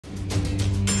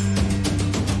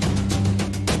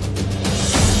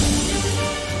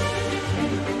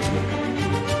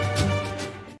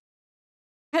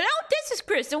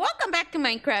creatures, so welcome back to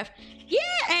Minecraft. Yeah,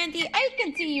 Andy, I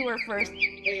can see you were first.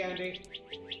 Hey, Andy.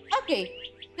 Okay,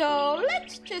 so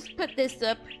let's just put this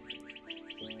up.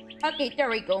 Okay, there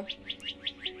we go.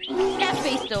 That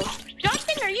face though.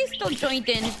 Jonathan, are you still joined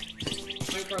in?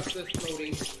 Minecraft is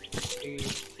loading.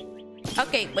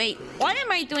 Okay, wait. What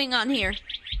am I doing on here?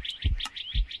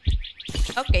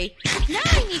 Okay, now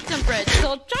I need some bread.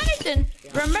 So, Jonathan,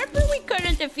 remember we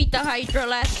couldn't defeat the Hydra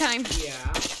last time?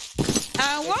 Yeah.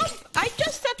 Well, I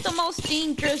just said the most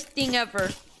dangerous thing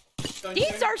ever.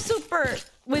 These are super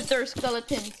wither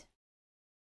skeletons.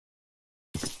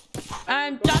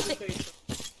 Jonathan,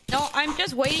 no, I'm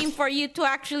just waiting for you to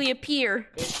actually appear.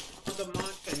 It's on the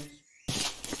mountains.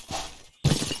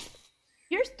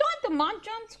 You're still on the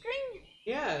Monjon screen?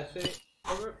 Yeah, say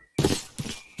over.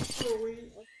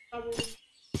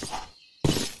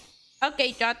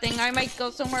 Okay, Jonathan, I might go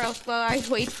somewhere else while I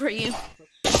wait for you.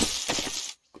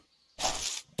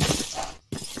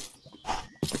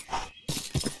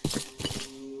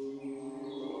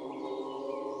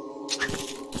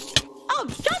 Oh,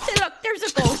 Jonathan, look, there's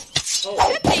a ghost. Oh.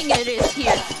 Good thing it is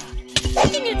here. Good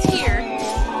thing it's here.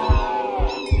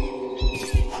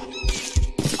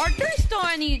 Are there still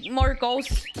any more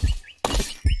ghosts?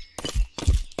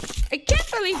 I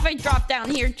can't believe I dropped down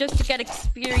here just to get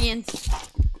experience.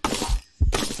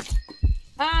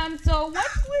 So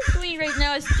what we're doing right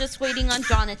now is just waiting on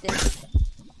Jonathan.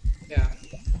 Yeah.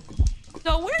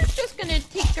 So we're just gonna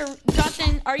take a...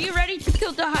 Jonathan, are you ready to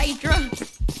kill the Hydra?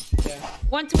 Yeah.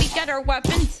 Once we get our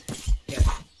weapons? Yeah.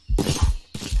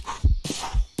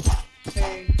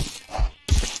 Hey.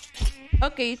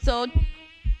 Okay, so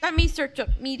let me search up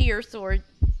Meteor Sword.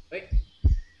 Wait.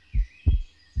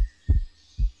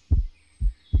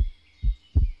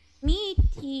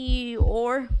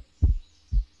 Meteor.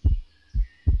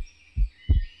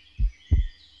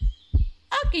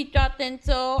 Okay, Jonathan,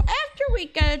 so after we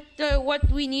get what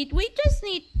we need, we just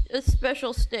need a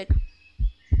special stick.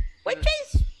 Which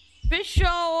is fish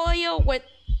oil with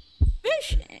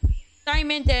fish,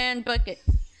 diamond, and bucket.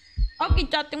 Okay,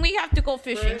 Jonathan, we have to go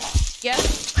fishing.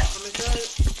 Yes? I'm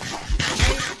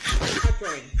not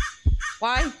joining.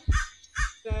 Why? It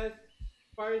says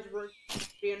fires were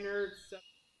banner.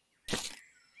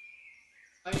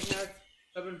 I have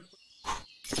 7.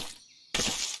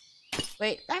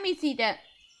 Wait, let me see that.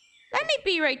 Let me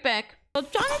be right back. So,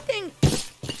 Jonathan...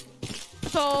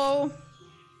 So...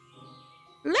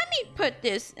 Let me put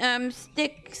this,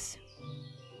 sticks.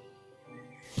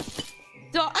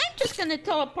 So, I'm just gonna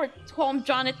teleport home,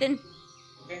 Jonathan.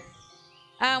 Okay.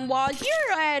 While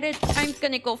you're at it, I'm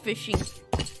gonna go fishing.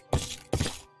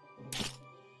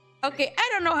 Okay, I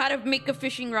don't know how to make a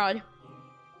fishing rod.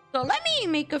 So, let me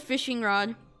make a fishing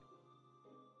rod.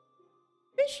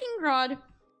 Fishing rod.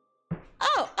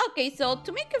 Oh, okay, so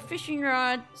to make a fishing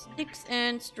rod, sticks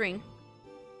and string.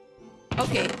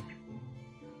 Okay.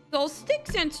 So,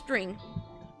 sticks and string.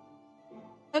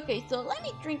 Okay, so let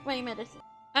me drink my medicine.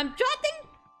 Jonathan?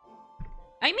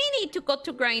 I may need to go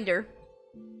to grinder.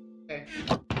 Okay.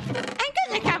 I'm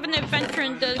gonna have an adventure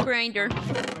in the grinder.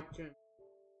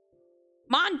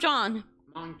 Monjon.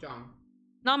 Monjang.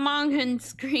 Not Mongan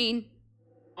screen.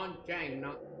 Monjang,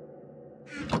 not...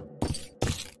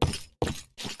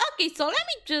 Okay, so let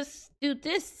me just do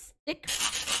this stick.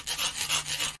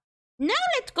 Now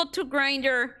let's go to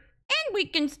grinder and we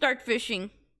can start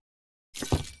fishing.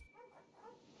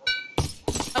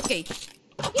 Okay,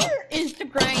 here is the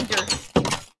grinder.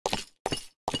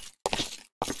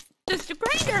 Does the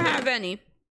grinder have any?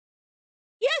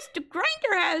 Yes, the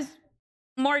grinder has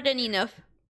more than enough.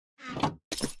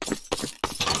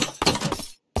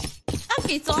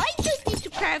 Okay, so I just need to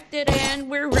craft it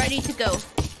and we're ready to go.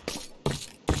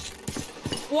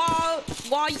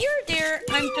 While you're there,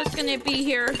 I'm just gonna be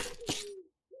here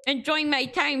enjoying my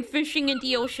time fishing in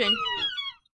the ocean.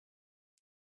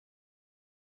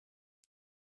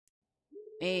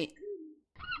 Wait.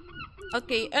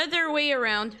 Okay, other way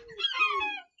around.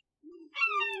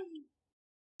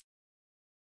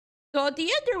 So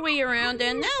the other way around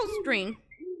and now string.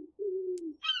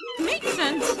 Makes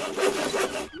sense.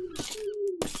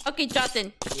 Okay,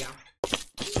 Jonathan. Yeah.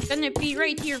 Gonna be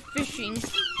right here fishing.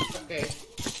 Okay.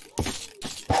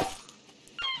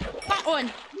 Got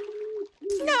one.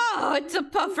 No, it's a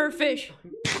puffer fish.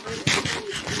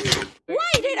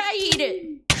 Why did I eat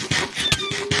it?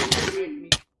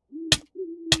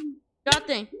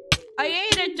 Nothing. I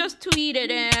ate it just to eat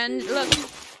it and look.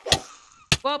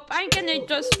 Well, I'm gonna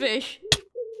just fish.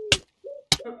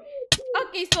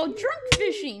 Okay, so drunk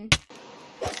fishing.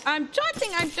 I'm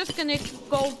just gonna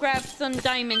go grab some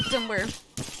diamonds somewhere.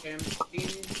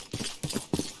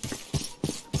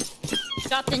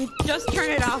 Jonathan, just turn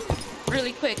it off.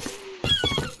 really quick.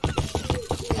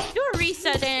 Do a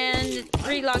reset and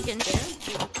relog in.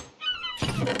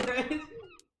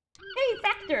 Hey,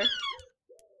 Vector!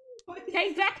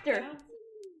 Hey, Vector!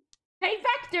 Hey,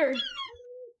 Vector!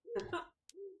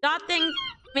 Dotting,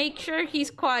 make sure he's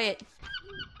quiet.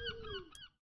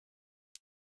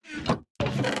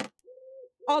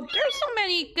 Oh, there's so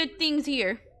many good things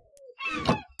here.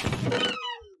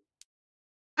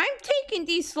 I'm taking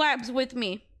these slabs with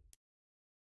me.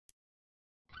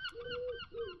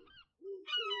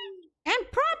 And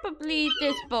probably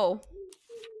this bow.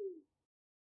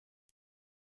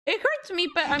 It hurts me,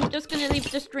 but I'm just gonna leave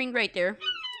the string right there.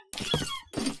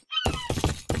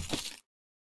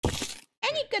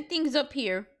 Any good things up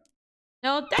here?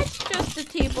 No, that's just the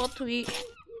table to eat.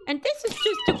 And this is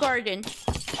just the garden.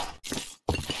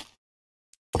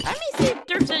 Let me see if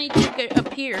there's anything good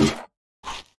up here.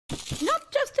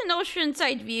 Not just an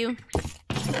oceanside view.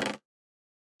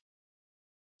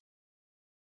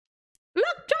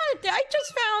 Look, Jonathan, I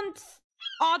just found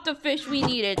all the fish we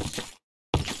needed.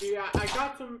 Yeah, I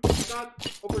got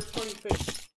over 20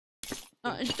 fish.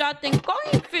 Jonathan,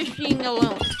 going fishing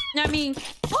alone. I mean,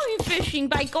 going fishing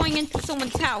by going into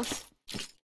someone's house.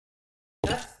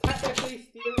 That's technically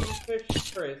stealing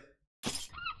fish, Chris.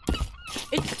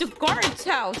 It's the guard's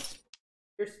house.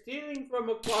 You're stealing from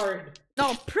a guard.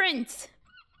 No, prince.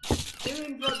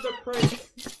 Stealing from the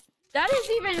prince. That is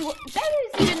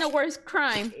even a worse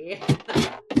crime. Yeah.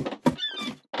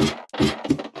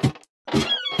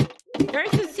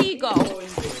 There's a seagull.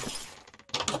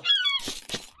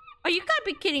 Oh, you gotta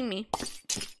be kidding me.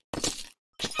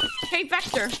 Hey,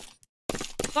 Vector.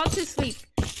 Go to sleep.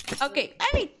 Okay,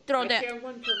 let me throw that.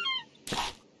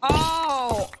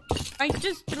 Oh, I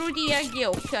just threw the egg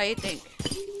yolk, I think.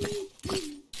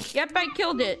 Yep, I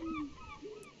killed it.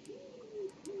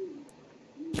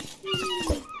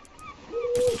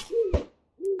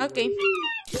 Okay.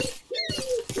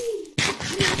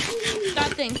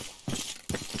 Nothing.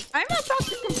 I'm about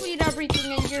to complete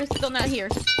everything and you're still not here.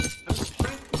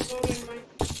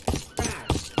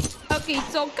 Okay,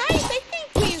 so guys, I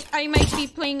think I might be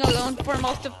playing alone for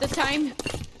most of the time.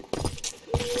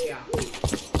 Yeah.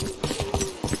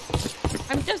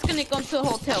 I'm just gonna go to a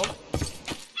hotel.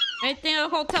 Anything at a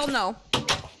hotel? No.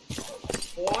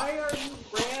 Why are you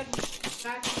red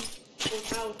attacking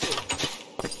hotels?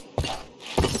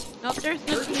 No, there's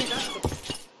nothing.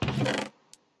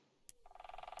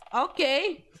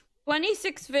 Okay.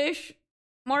 26 fish.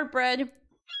 More bread.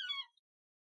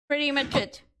 Pretty much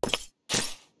it.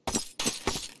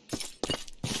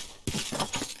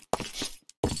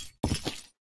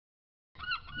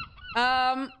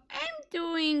 I'm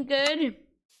doing good.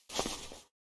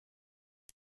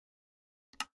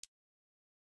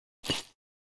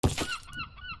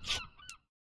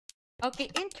 Okay,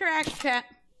 interact chat.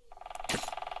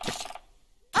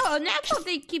 Oh, an apple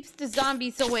day keeps the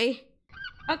zombies away.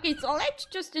 Okay, so let's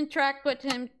just interact with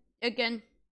him again.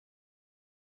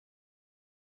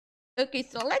 Okay,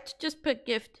 so let's just put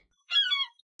gift.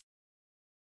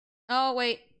 Oh,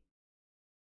 wait.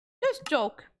 Just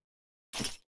joke.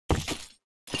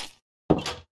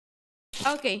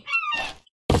 Okay.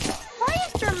 Why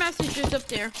is there messages up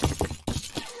there?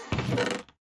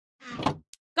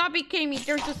 God became me,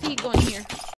 there's a seagull in here.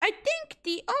 I think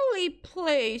the only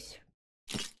place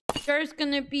there's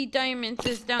gonna be diamonds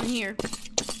is down here.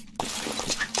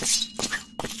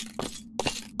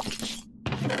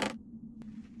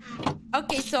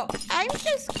 Okay, so I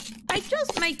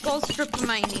just might go strip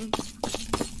mining.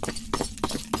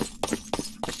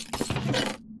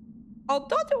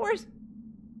 Although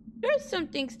there's some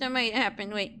things that might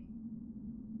happen. Wait.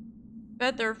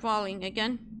 Feather falling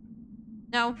again.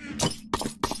 No.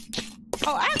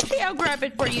 Oh, actually, I'll grab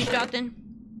it for you, Jotin.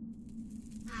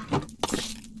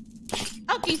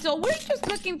 Okay, so we're just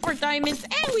looking for diamonds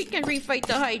and we can refight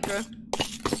the Hydra.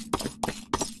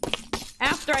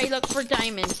 After I look for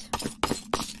diamonds.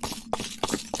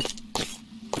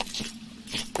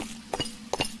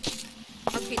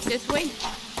 Okay, this way.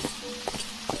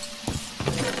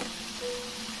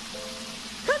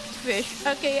 Cooked fish.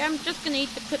 Okay, I'm just gonna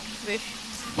eat the cooked fish.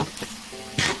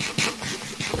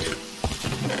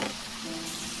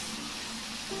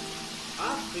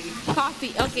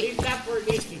 Coffee, okay. Leave that for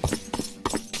me.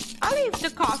 I'll leave the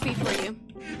coffee for you.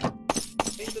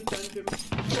 In the dungeon.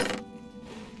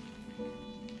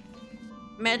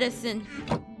 Medicine.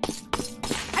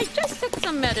 I just took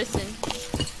some medicine.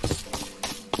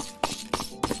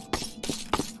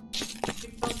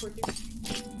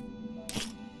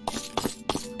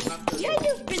 Yeah,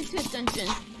 you've been to dungeon.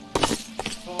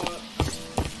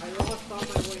 I lost on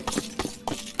my way.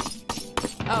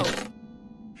 Oh.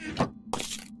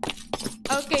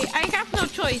 no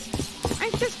choice.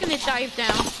 I'm just gonna dive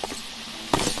down.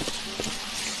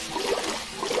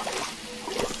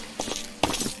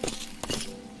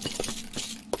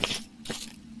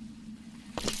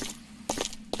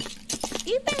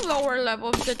 Even lower level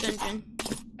of the dungeon.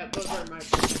 Yeah, those are my.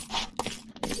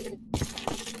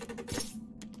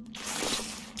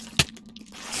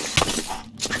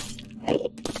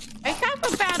 I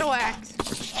have a battle axe.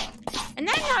 And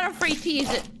I'm not afraid to use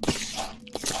it.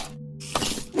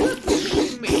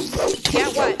 Yeah,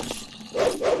 what?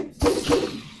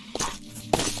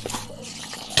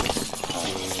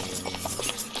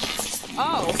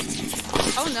 Oh.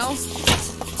 Oh no.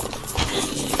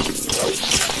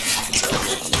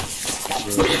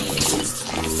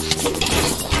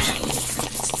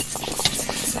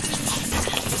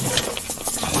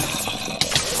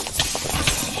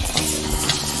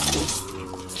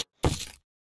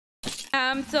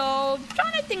 So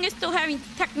Jonathan is still having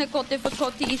technical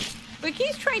difficulties, but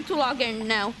he's trying to log in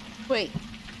now. Wait.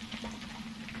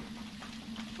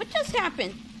 What just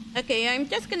happened? Okay, I'm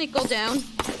just gonna go down.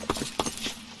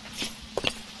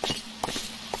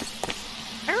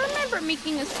 I remember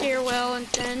making a stairwell and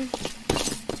then...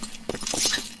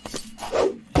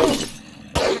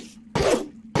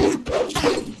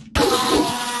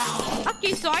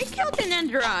 Okay, so I killed an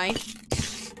ender eye.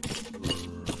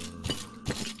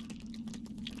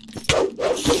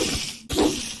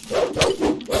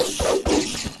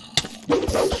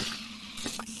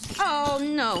 Oh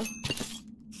no.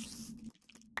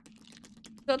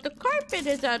 So the carpet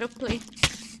is out of place.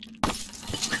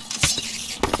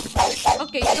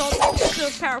 Okay, so this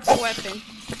is a powerful weapon.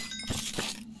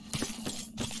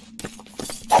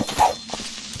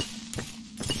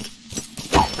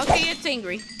 Okay, it's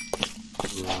angry.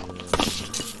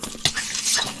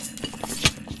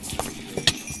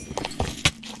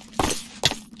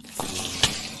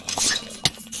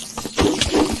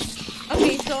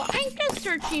 Okay, so I'm just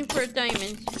searching for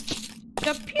diamonds. It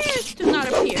appears to not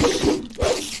appear.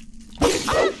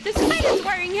 Oh, look, this guy is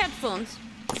wearing headphones.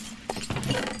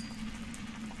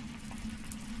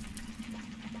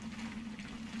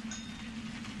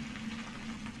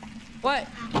 What?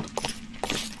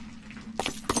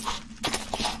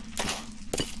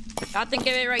 I think of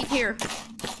it right here.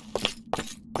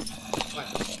 What?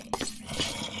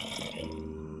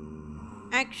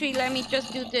 Actually, let me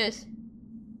just do this.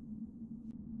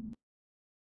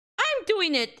 I'm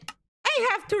doing it. I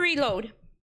have to reload.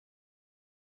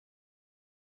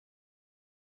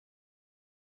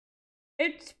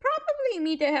 It's probably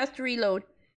me that has to reload.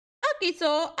 Okay, so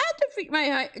I'll defeat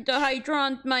the HYDRA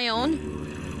on my own.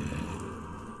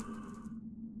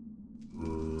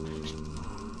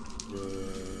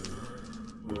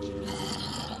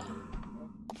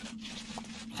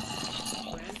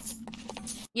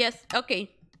 Yes,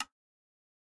 okay.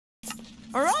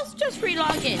 Or else just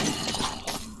relog in.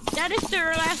 That is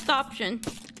their last option.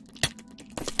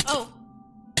 Oh.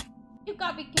 You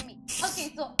gotta be kidding me.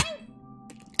 Okay, so I'm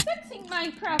fixing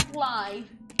Minecraft Live.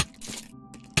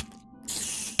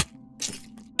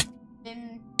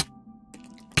 Then...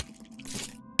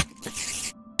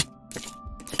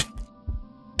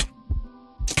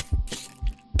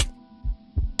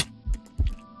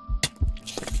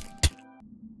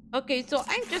 Okay, so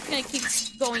I'm just gonna keep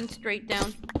going straight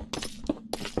down.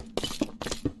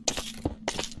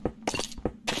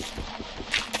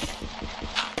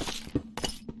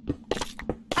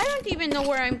 I don't even know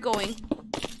where I'm going.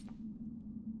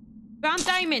 Found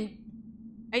diamond,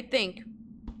 I think.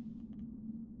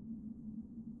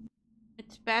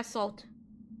 It's basalt.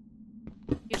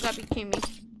 You gotta be kidding me.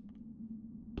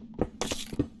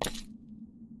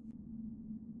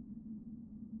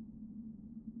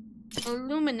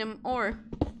 Aluminum ore.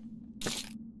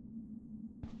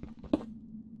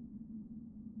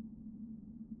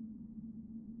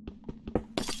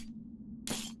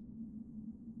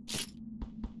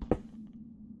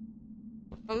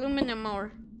 Aluminum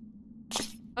ore.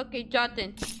 Okay,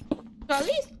 Jotin. So at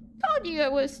least told you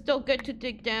it was still good to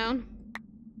dig down.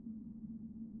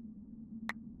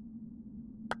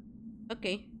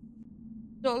 Okay.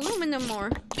 So aluminum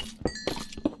ore.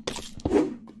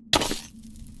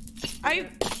 I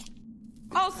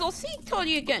also see told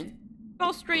you again.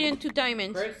 Go straight into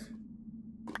diamonds. Chris?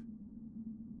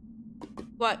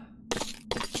 What?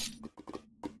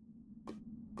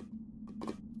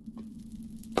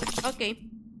 Okay.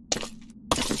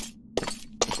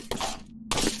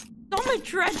 So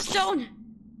much redstone.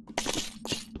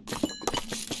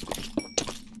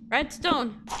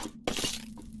 Redstone.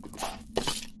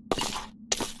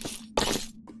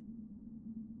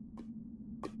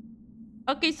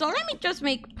 Okay, so let me just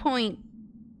make point.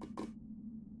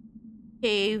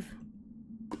 Cave.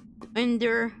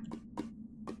 Under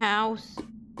house.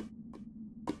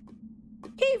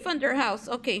 Cave under house.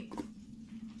 Okay.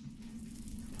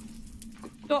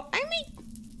 So I may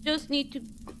just need to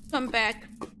come back.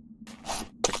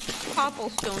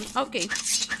 Cobblestone. Okay.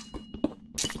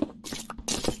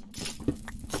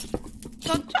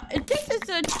 So this is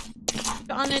a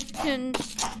Jonathan.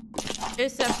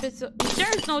 This episode.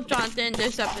 There's no Jonathan in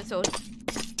this episode.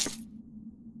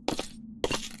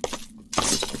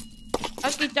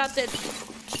 Okay, Jonathan.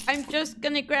 I'm just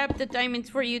gonna grab the diamonds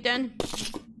for you then.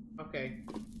 Okay.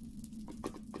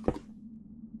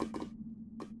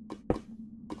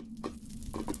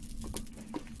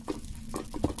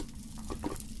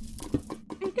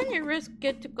 I'm gonna risk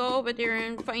it to go over there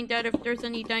and find out if there's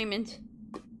any diamonds.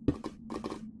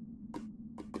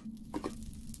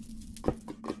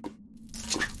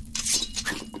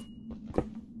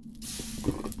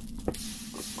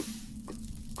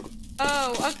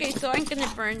 Oh, okay, so I'm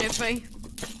gonna burn if I...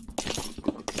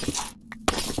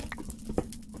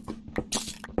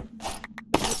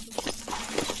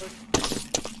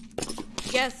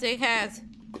 Yes, it has.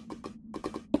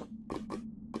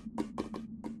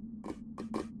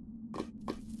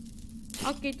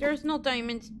 Okay, there's no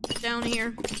diamonds down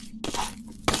here.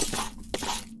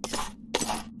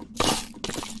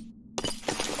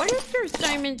 What if there's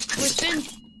diamonds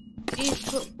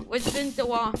within the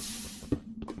wall?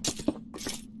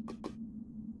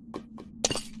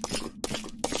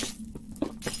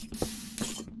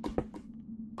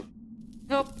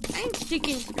 Nope, I'm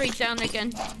digging straight down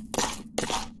again.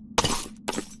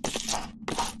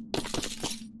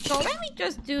 So let me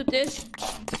just do this.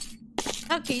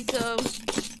 Okay, so...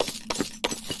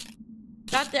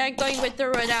 Not that I'm going with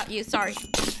or without you, sorry.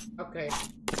 Okay.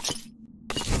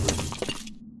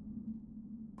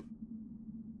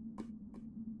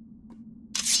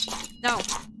 No.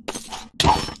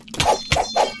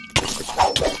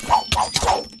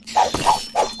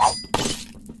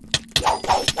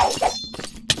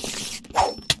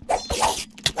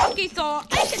 Okay, so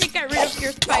I'm gonna get rid of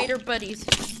your spider buddies.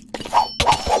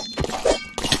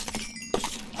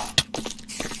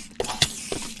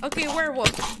 Okay,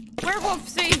 werewolf. Werewolf,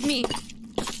 save me.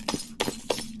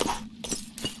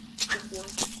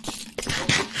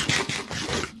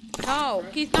 No,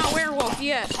 he's not werewolf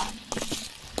yet.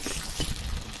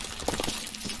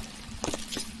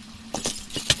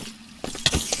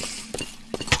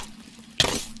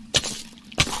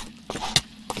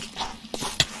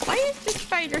 Why is this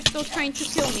spider still trying to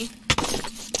kill me?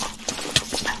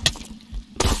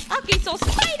 Okay, so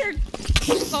spider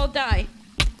will die.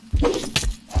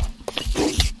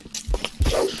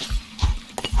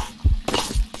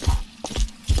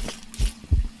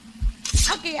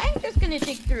 Okay, I'm just gonna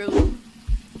dig through.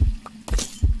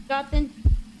 Jonathan?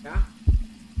 Yeah?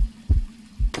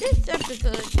 This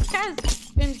episode has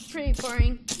been pretty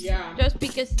boring. Yeah. Just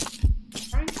because...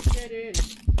 Trying to get in.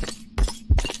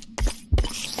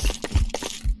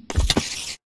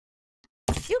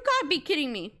 You gotta be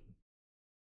kidding me.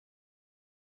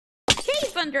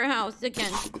 Cave under house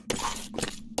again.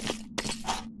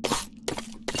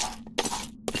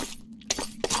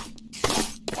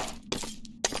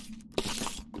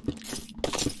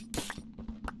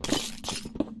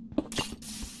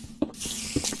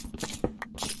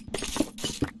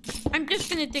 I'm just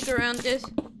gonna dig around this.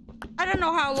 I don't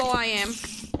know how low I am.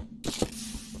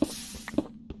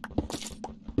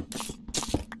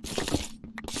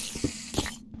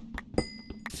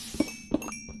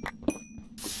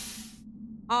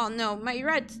 Oh no, my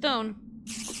redstone.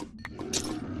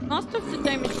 Most of the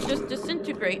time it's just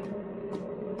disintegrate.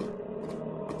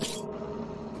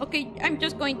 Okay, I'm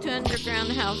just going to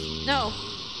underground house. No.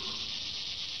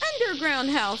 Underground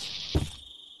house.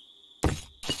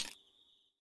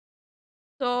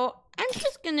 So, I'm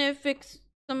just gonna fix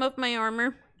some of my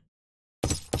armor.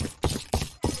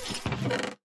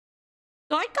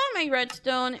 So I got my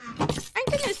redstone. I'm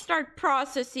gonna start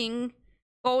processing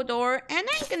gold ore, and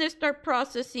I'm gonna start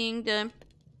processing the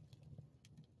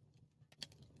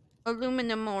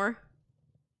aluminum ore.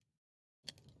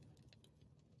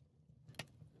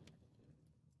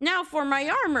 Now for my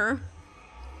armor,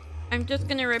 I'm just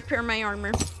gonna repair my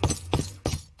armor.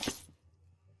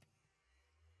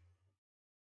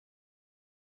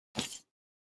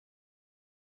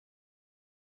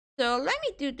 So let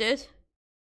me do this.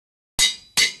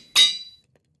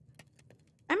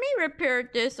 Let me repair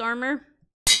this armor.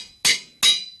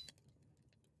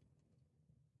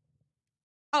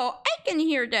 Oh, I can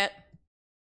hear that.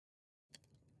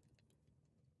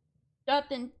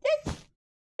 Jonathan,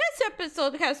 this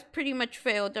episode has pretty much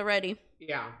failed already.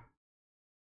 Yeah.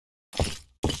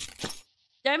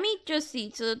 Let me just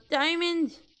see. So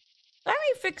diamonds, Let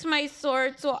me fix my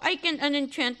sword so I can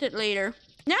unenchant it later.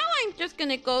 Now I'm just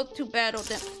gonna go to battle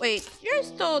them. Wait, there's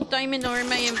still a diamond ore in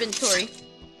my inventory.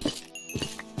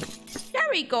 There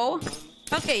we go.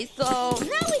 Okay, so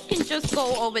now we can just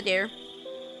go over there.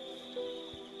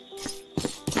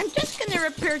 I'm just gonna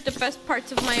repair the best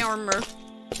parts of my armor.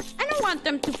 I don't want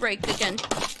them to break again.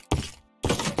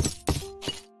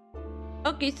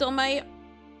 Okay, so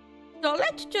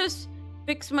let's just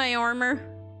fix my armor.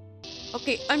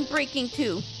 Okay, unbreaking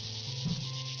too.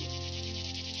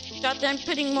 Got them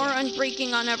putting more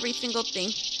unbreaking on every single thing.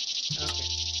 Okay.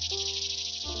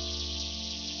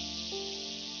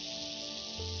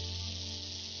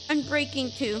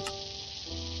 Unbreaking too.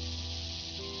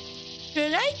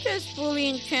 Should I just fully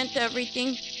enchant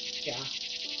everything? Yeah.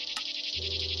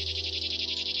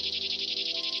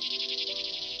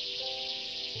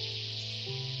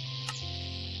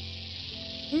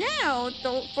 Now,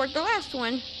 for the last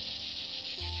one.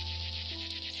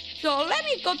 So let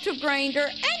me go to grinder,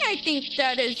 and I think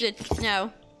that is it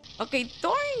now. Okay,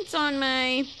 thorns on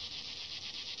my...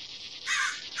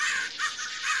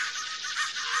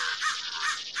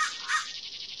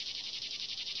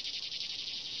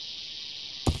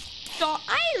 So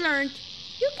I learned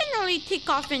you can only take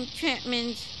off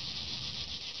enchantments.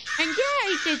 And yeah,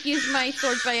 I did use my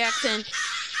sword by accident,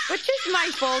 which is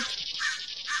my fault.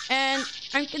 And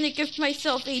I'm gonna give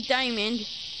myself a diamond.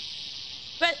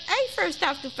 But I first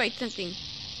have to fight something.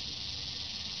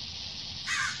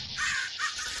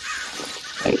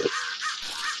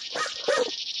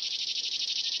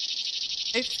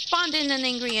 I spawned in an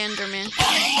angry Enderman.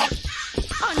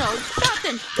 Oh no,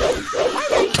 Jonathan! Why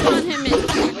did I spawn him in?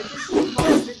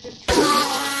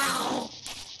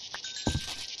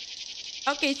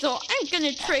 Okay, so I'm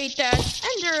gonna trade that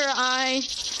Ender Eye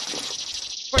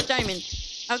for diamond.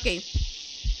 Okay.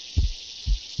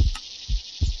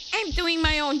 I'm doing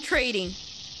my own trading.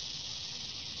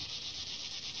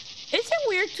 Is it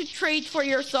weird to trade for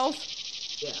yourself?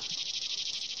 Yeah.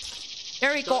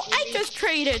 There we go. I just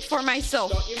traded for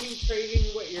myself. Don't you mean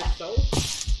trading with yourself?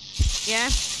 Yeah.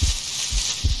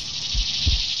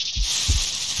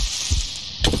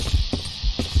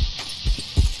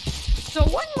 So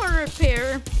one more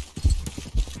repair.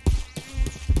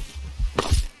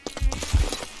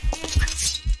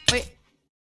 Wait.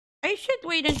 I should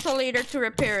wait until later to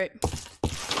repair it.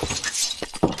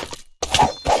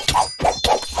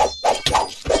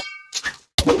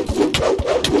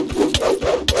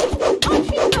 Oh,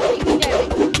 she's not taking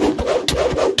damage.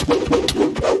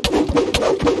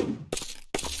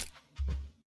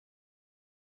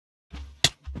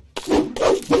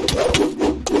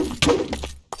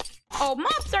 Oh,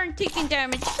 mobs aren't taking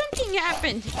damage. Something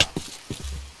happened.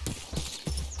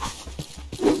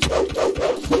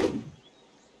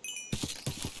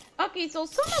 Okay, so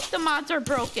some of the mods are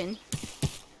broken.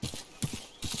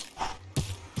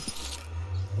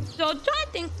 So,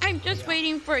 Jonathan, I'm just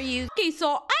waiting for you. Okay,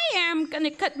 so I am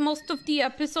gonna cut most of the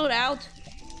episode out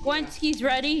once he's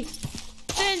ready,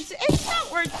 since it's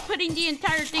not worth putting the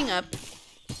entire thing up.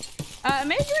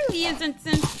 It really isn't,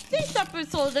 since this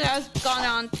episode has gone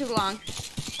on too long.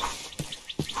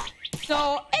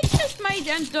 So, it just might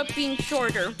end up being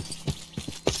shorter.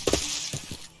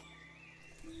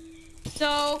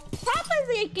 So,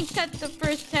 probably I can cut the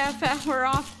first half hour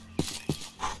off.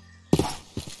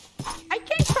 I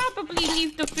can probably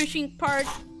leave the fishing part,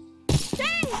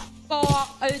 then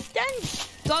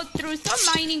go through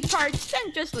some mining parts,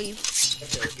 then just leave.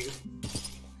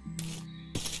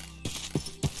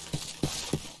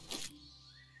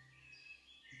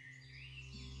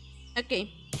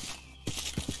 Okay.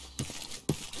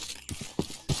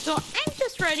 So I'm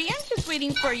just ready. I'm just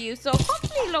waiting for you. So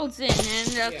hopefully it loads in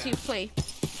and lets you play.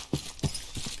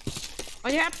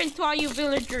 What happened to all you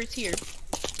villagers here?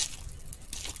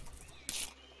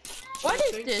 What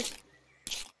is this?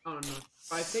 I don't know.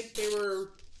 I think they were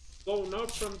blown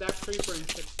up from that creeper and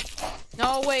shit.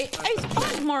 No, wait. I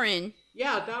spawned more in.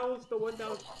 Yeah, that was the one that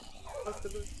was...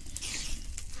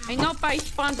 I know, but I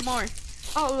spawned more.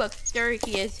 Oh, look. There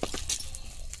he is.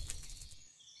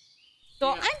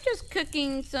 So I'm just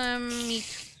cooking some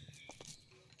meat.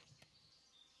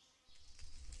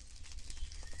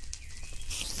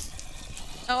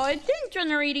 Oh, it didn't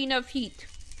generate enough heat.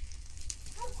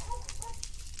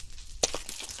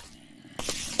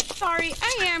 Sorry,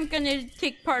 I am gonna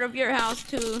take part of your house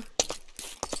to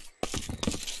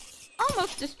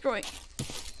almost destroy.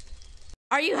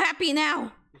 Are you happy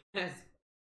now? Yes.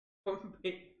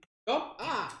 Oh,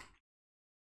 ah!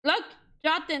 Look,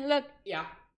 Jonathan, look. Yeah.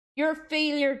 You're a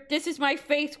failure. This is my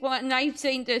face when I'm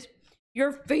saying this. You're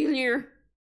a failure.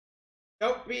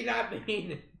 Don't be that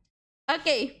mean.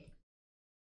 Okay.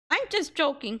 I'm just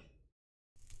joking.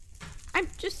 I'm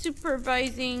just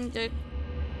supervising the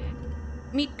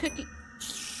meat cooking.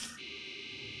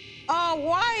 Oh,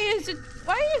 why is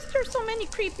there so many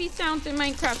creepy sounds in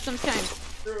Minecraft sometimes?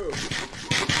 True.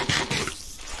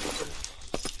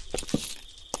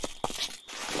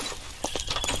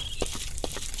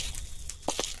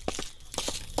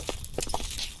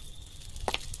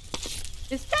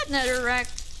 Is that netherrack?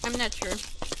 I'm not sure.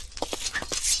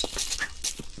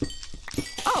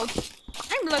 Oh,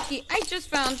 I'm lucky. I just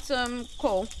found some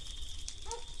coal.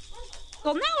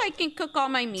 So now I can cook all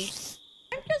my meat.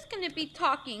 I'm just gonna be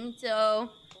talking, so...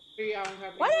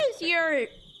 What is your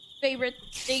favorite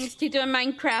things to do in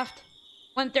Minecraft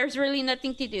when there's really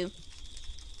nothing to do?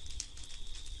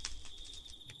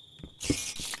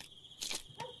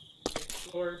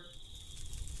 Explore.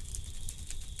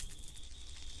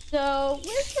 So,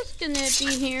 we're just gonna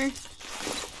be here.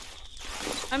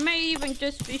 I may even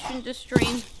just fish in the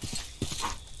stream.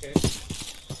 Okay.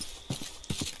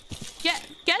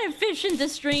 Get a fish in the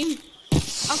stream.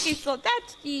 Okay, so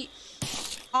that's the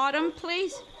autumn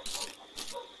place.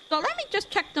 So let me just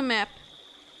check the map.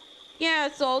 Yeah,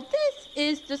 so this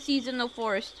is the seasonal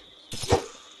forest.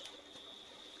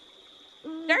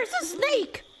 There's a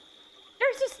snake!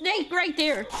 There's a snake right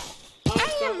there.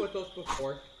 I've dealt with those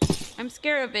before. I'm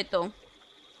scared of it though.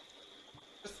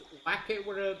 Just whack it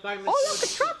with a diamond. Oh, look, a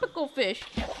tropical fish.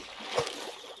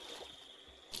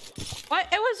 What?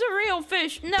 It was a real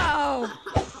fish. No.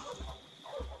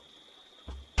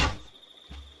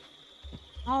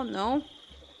 Oh no.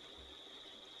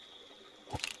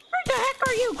 Where the heck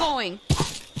are you going?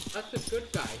 That's a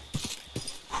good guy.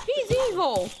 He's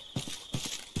evil.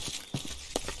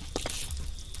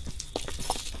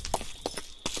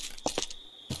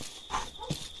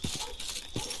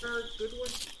 Good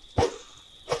one.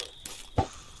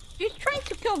 He's trying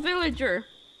to kill villager.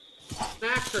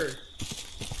 Smack her.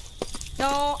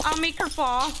 No, I'll make her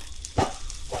fall.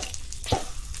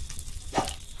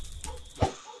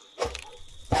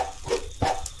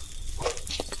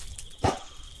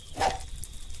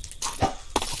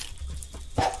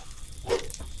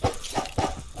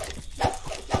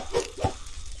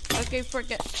 Okay,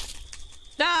 forget.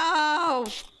 No!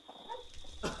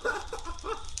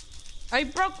 I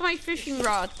broke my fishing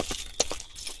rod.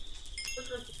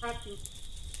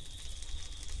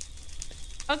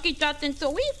 Okay, Jonathan,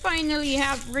 so we finally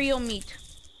have real meat.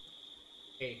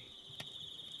 Okay.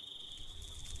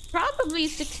 Probably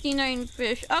 69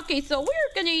 fish. Okay, so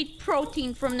we're gonna eat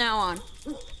protein from now on.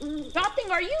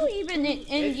 Jonathan, are you even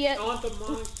in yet? On the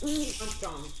munch.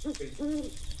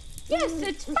 Yes,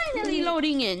 it's finally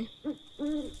loading in.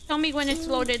 Tell me when it's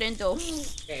loaded in, though.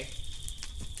 Okay.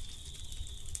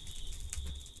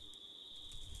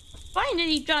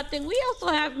 Finally, Jonathan, we also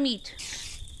have meat.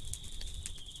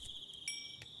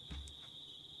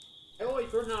 I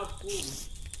always run out of food.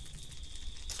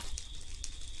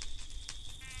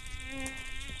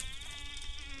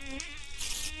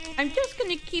 I'm just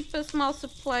gonna keep a small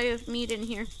supply of meat in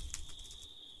here.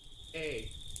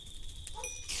 Hey.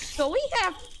 So we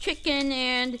have chicken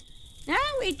and now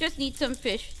we just need some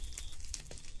fish.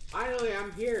 Finally,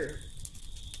 I'm here.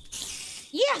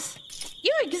 Yes!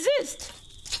 You exist!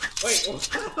 Wait,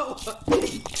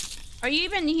 Are you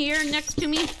even here next to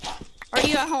me? Are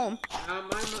you at home? I'm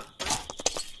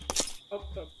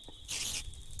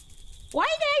Why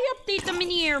did I update the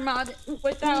mini air mod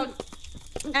without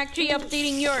actually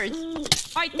updating yours?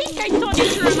 I think I told you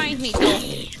to remind me though.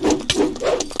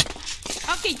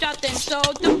 Okay, Jonathan, so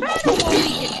the battle will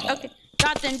begin. Okay,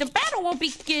 Jonathan, the battle will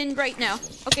begin right now.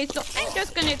 Okay, so I'm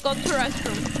just gonna go to the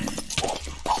restroom.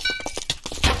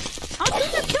 How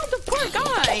did you kill the poor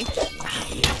guy?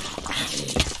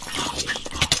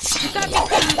 You gotta be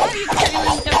kidding. Why are you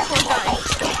killing the poor guy?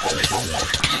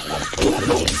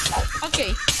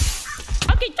 Okay.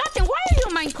 Okay, Jonathan, why are you a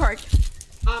minecart?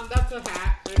 That's a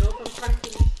hat. I know sometimes you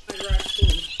need my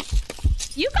raccoon.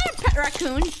 You got a pet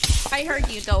raccoon. I heard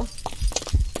you though.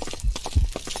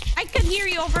 I could hear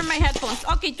you over my headphones.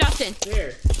 Okay, Justin.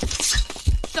 Here.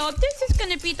 So this is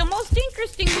gonna be the most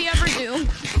interesting we ever do.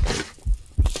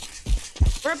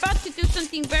 We're about to do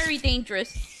something very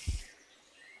dangerous.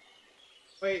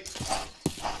 Wait.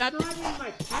 That's not even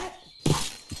my pet.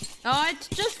 No, it's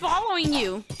just following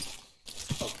you.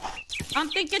 Oh. I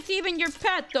don't think it's even your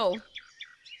pet though.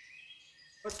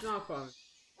 What's not fun?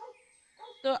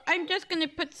 So I'm just gonna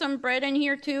put some bread in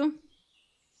here too.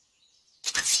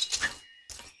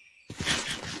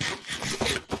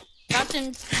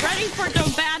 Justin, ready for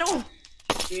the battle?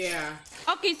 Yeah.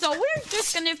 Okay, so we're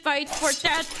just gonna fight for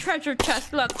that treasure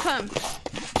chest. Look, come.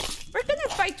 We're gonna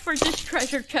fight for this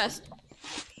treasure chest.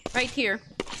 Right here.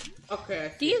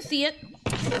 Okay. Do you see it?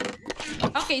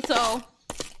 Okay, so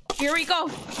here we go.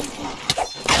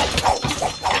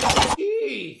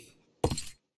 Jeez.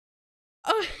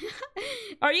 Oh,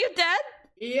 are you dead?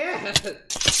 Yeah.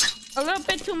 A little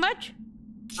bit too much?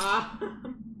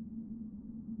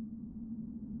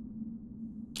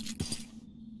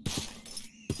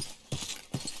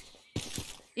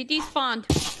 It despawned.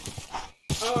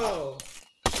 Oh.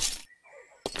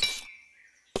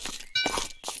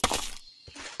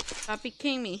 Stop be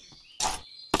kidding me.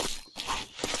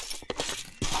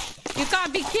 You gotta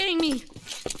be kidding me.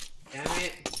 Damn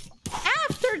it.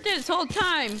 After this whole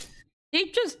time, they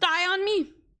just die on me.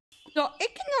 So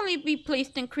it can only be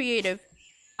placed in creative.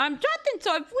 Jonathan,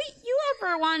 so if you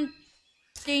ever want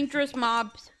dangerous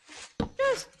mobs,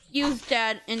 just use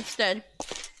that instead.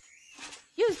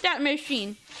 Use that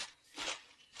machine.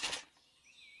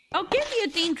 I'll give you a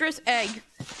dangerous egg.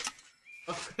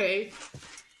 Okay.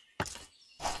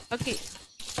 Okay.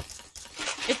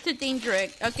 It's a danger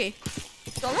egg. Okay.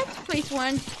 So let's place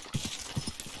one.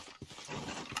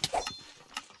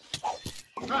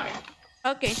 Right.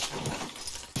 Okay.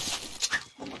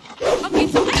 Okay,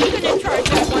 so I'm gonna charge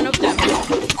at one of them.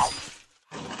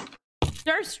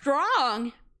 They're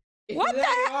strong. What the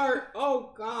heck?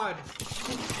 Oh god.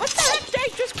 What the heck did I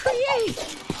just create?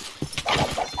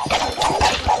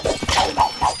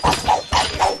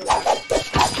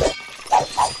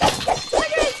 What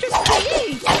did I just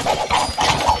create?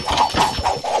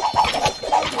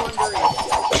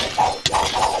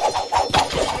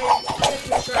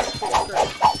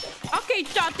 Okay,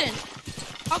 Jonathan.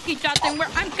 Okay, Jonathan,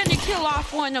 I'm gonna kill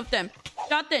off one of them.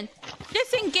 Jonathan,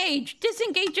 disengage.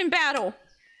 Disengage in battle.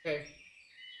 Okay.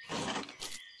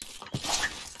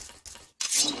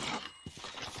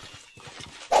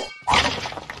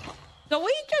 So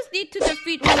we just need to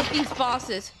defeat one of these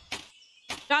bosses.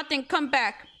 Jonathan, come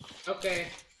back. Okay.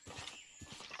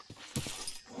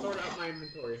 Sort out my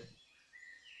inventory.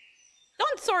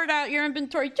 Don't sort out your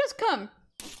inventory. Just come.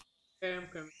 Okay, I'm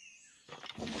coming.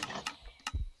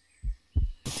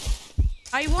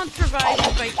 I won't survive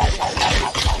if I get it.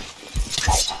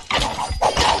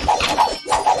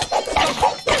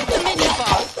 The mini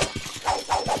boss.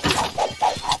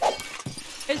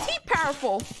 Is he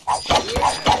powerful? Yeah,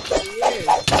 he is.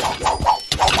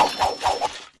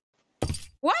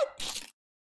 What?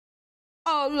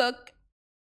 Oh, look.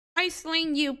 I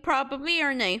slain you probably,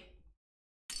 aren't I?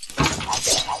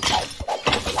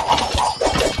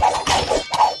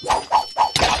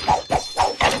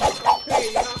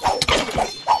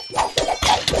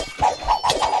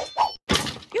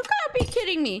 You gotta be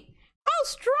kidding me. How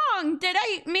strong did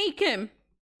I make him?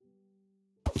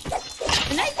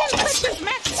 And I didn't put his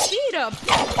max speed up.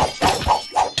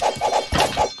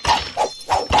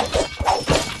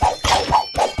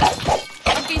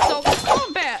 Okay, so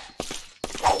combat.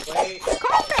 Wait.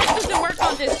 Combat doesn't work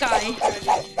on this guy.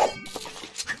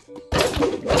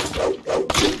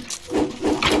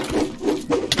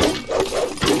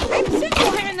 I'm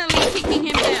single-handedly taking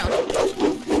him down.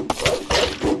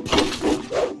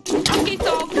 Okay,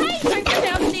 so guys, I'm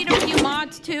gonna update a few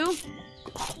mods too.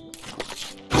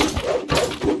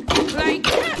 Like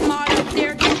that mod up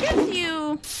there, it gives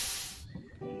you...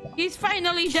 He's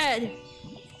finally dead.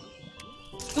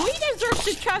 Do we deserve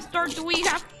the chest, or do we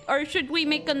have, or should we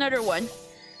make another one?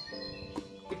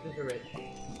 We deserve it.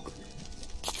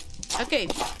 Okay.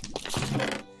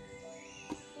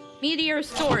 Meteor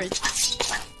storage.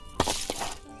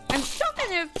 I'm still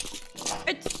gonna...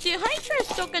 the Hydra is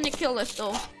still gonna kill us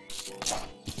though.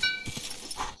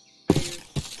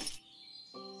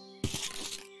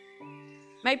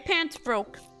 My pants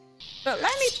broke. But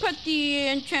let me put the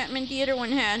enchantment the other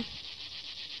one had.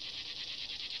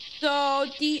 So I'm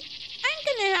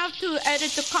gonna have to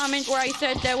edit the comment where I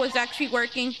said that was actually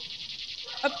working.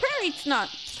 Apparently it's not.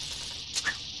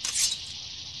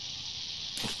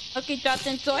 Okay,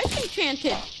 Jonathan, so it's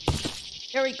enchanted.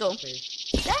 There we go. Okay.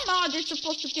 That mod is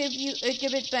supposed to give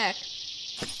it back.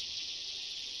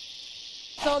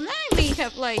 So now I may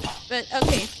have light, but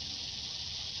okay.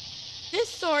 This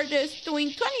sword is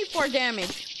doing 24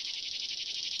 damage.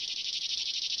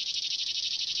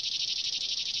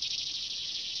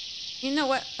 You know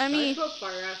what? I mean,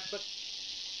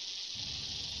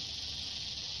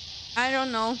 I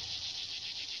don't know.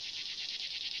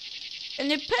 And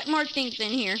they put more things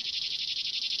in here.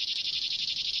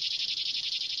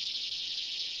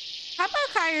 How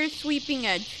about higher sweeping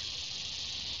edge?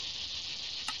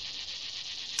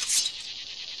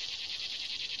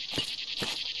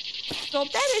 So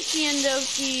that is the end of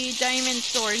the diamond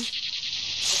sword.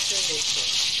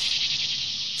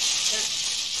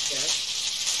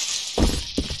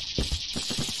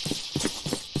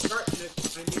 Start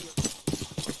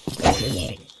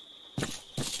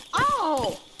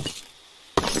Oh!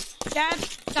 That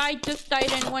guy just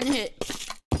died in one hit.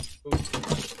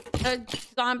 A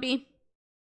zombie.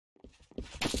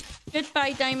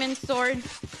 Goodbye, Diamond Sword.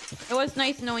 It was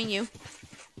nice knowing you.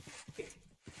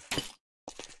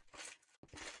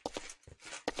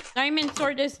 Diamond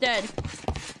Sword is dead.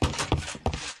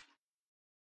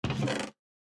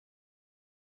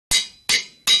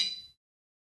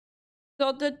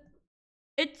 So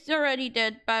it's already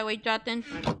dead, by the way, Jonathan.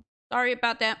 Sorry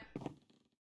about that.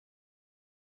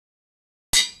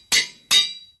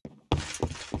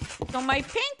 So my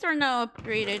paints are now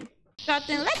upgraded.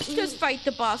 Jonathan, let's just fight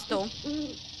the boss though.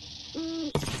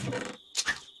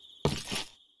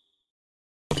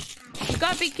 You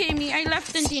gotta be kidding me, I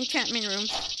left in the enchantment room.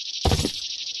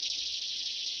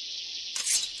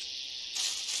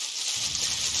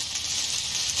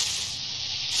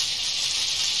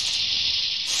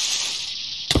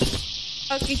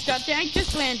 Okay, Jonathan, I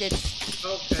just landed.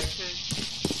 Okay.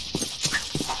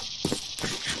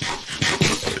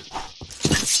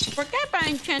 Forget about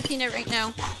enchanting it right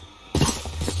now.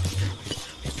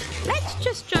 Let's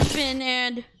just jump in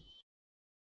and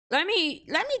let me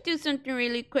do something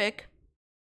really quick.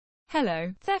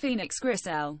 Hello, Phoenix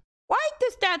Grisel. Why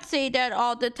does that say that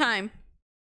all the time?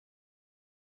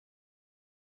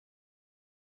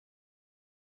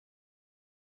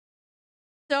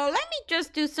 So let me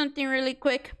just do something really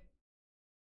quick.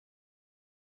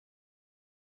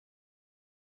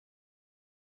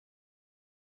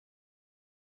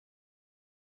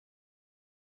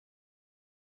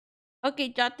 Okay,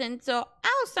 Jonathan, so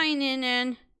I'll sign in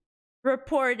and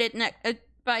report it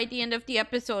by the end of the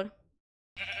episode.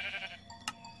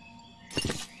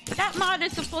 That mod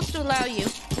is supposed to allow you.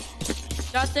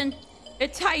 Jonathan,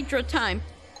 it's HYDRA time.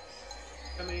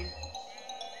 Coming.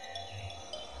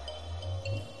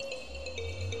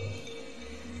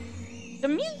 The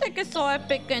music is so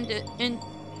epic in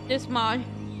this mod.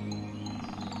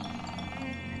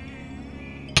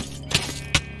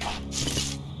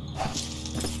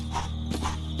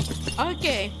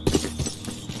 Okay.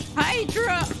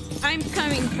 HYDRA, I'm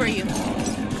coming for you.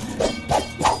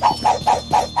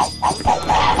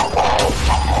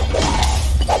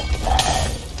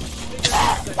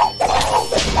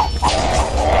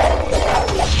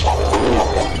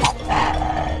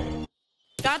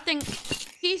 Jonathan,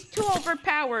 he's too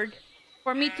overpowered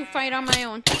for me to fight on my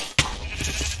own.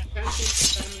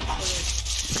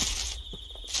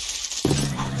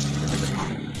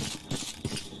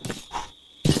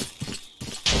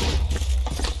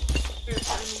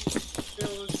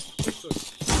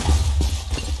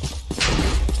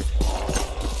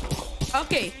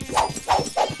 Okay. How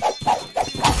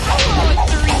low is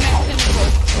the rematch gonna go?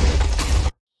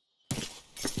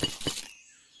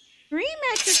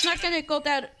 Rematch is not gonna go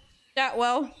that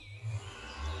well.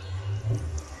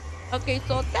 Okay,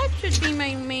 so that should be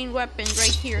my main weapon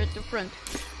right here at the front.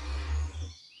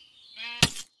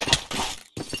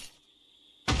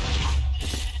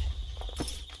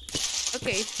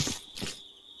 Okay.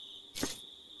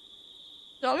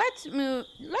 So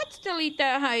let's delete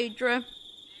that HYDRA.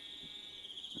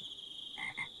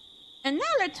 And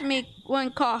now let's make one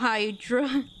called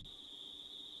HYDRA.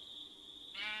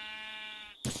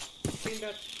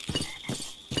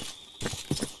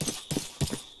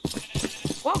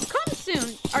 Well, come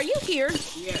soon. Are you here?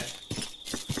 Yeah.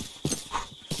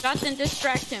 Jonathan,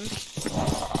 distract him.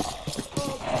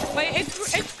 Wait,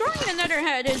 it's growing another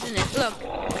head, isn't it? Look.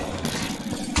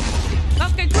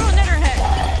 Look, it grew another head.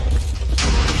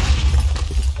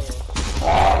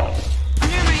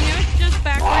 Never mind, it was just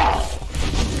backwards.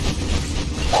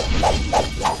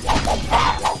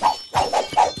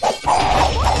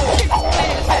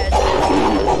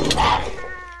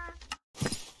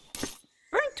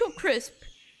 Burn to a crisp.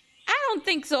 I don't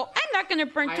think so. I'm not gonna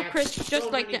burn to crisp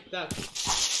just like that.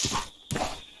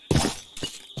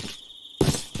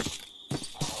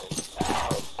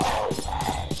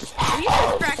 Are you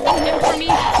distracting him for me?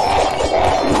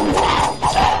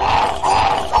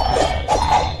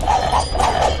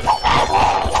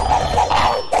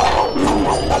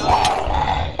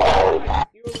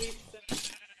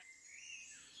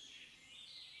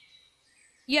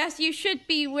 Yes, you should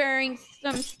be wearing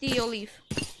some steel leaf.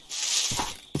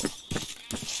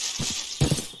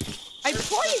 I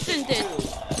poisoned it.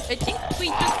 I think we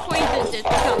just poisoned it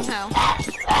somehow.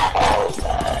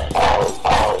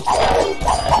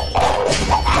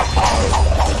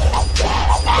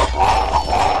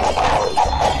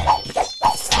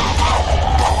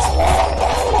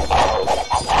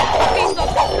 Okay, so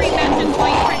this rematch is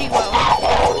going pretty well.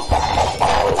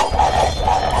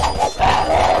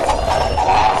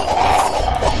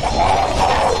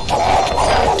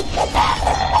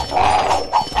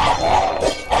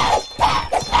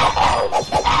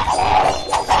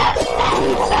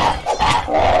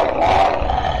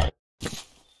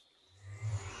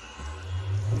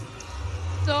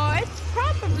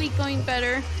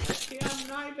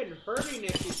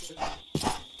 wondering if he's just...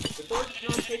 The sword's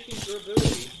not taking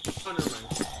durability. Oh, never mind.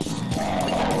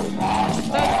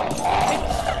 But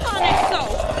it's stuck on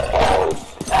itself.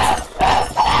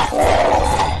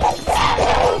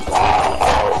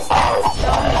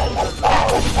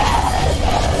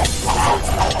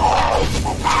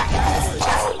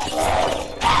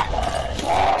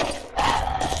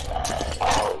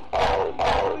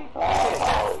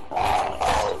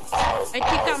 I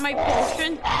take out my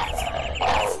potion.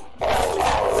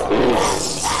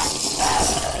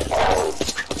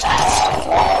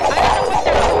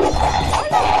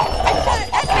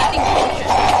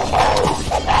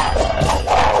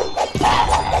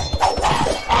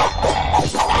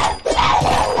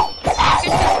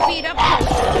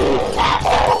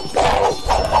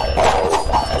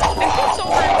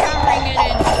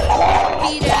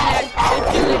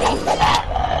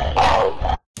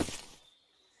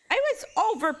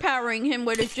 Overpowering him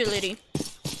with agility.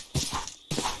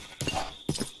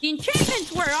 The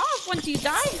enchantments wear off once you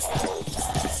die.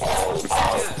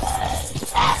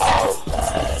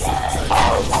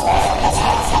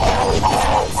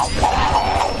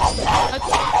 Let's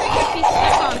see if he's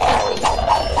stuck on something.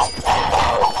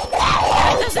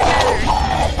 That doesn't matter.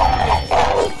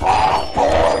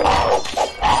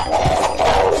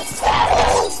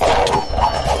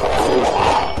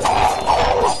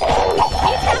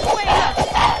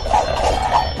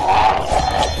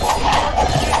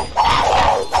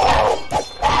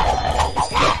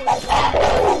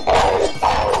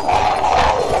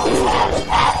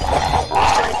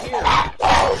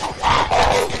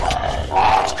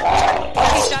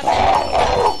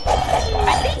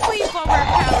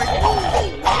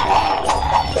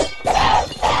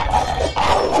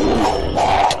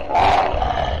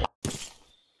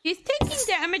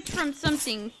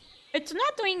 It's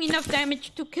not doing enough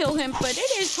damage to kill him, but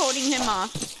it is holding him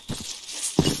off.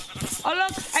 Oh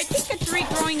look, I think it's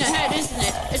regrowing a head, isn't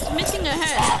it? It's missing a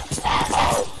head.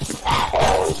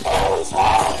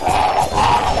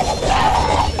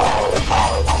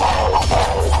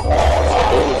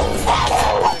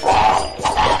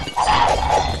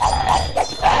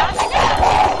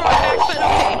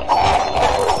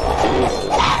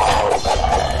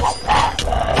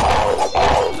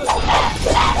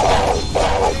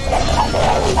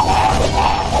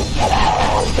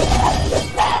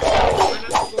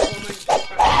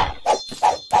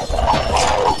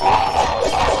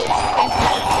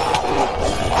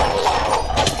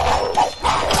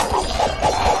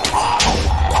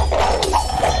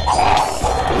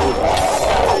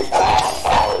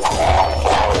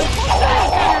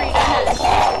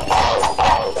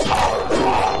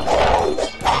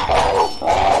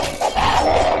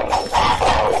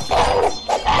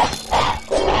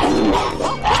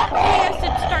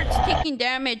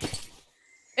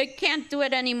 It can't do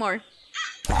it anymore.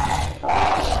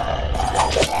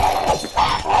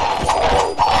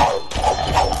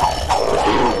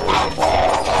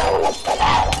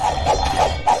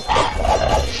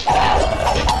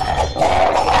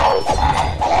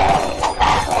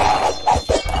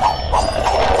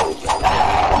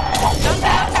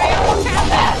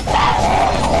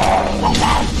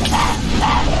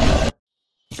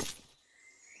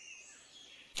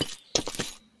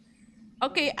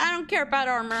 Okay, I don't care about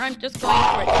armor. I'm just going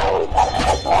for it. I'm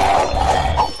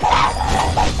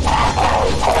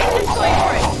just going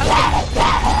for it. Okay.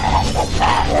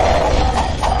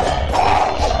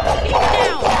 He's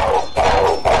down.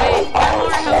 Wait, one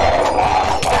more health.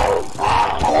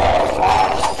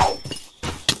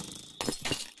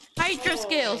 Hydra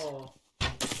skills.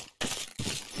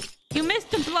 You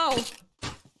missed a blow.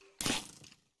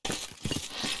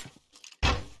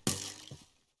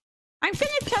 I'm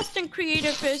gonna test and create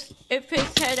if his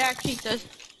head actually does.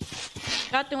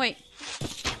 Got to wait.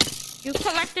 You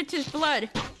collected his blood.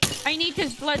 I need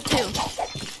his blood too.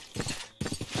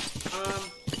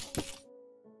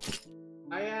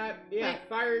 Yeah,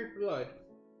 fiery blood.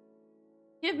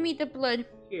 Give me the blood.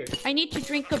 Here. I need to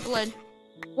drink the blood.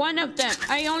 One of them.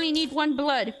 I only need one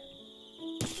blood.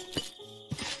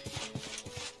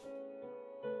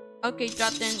 Okay,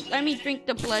 Jonathan, let me drink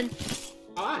the blood.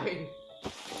 Aye.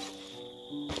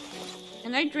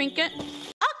 Can I drink it?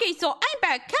 Okay, so I'm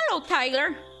back. Hello,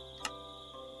 Tyler.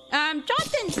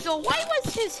 Jonathan, so why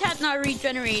was his head not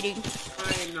regenerating?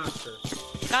 I am not sure.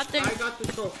 Jonathan? I got the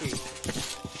trophy.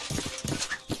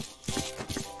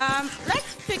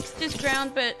 Let's fix this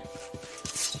ground, but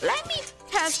let me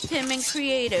test him in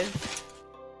creative.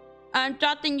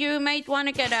 Jonathan, you might want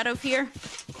to get out of here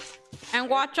and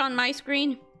watch on my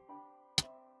screen.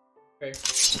 Okay.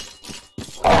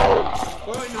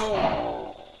 Going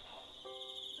home.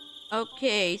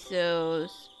 Okay, so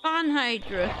On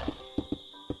Hydra.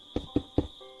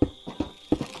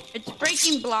 It's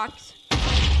breaking blocks.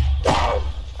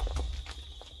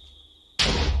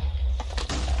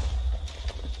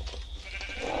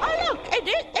 Oh look,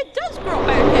 it does grow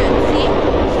back in, see?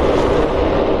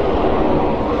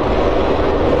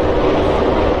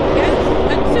 Yes,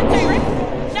 that's it, right?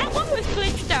 That one was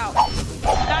glitched out.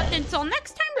 So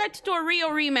next time let's do a real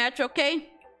rematch, okay?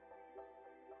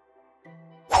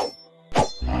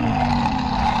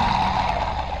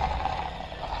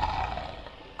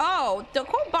 Oh, the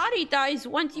whole body dies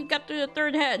once you get to the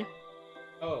third head.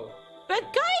 Oh.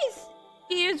 But guys,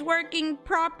 he is working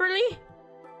properly.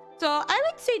 So I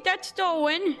would say that's still a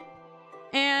win.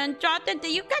 And Jonathan,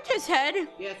 did you get his head?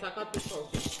 Yes, I got the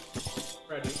trophy.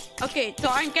 Ready. Okay, so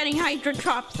I'm getting Hydra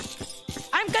traps.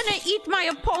 I'm gonna eat my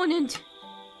opponent.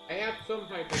 I have some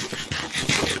Hydra.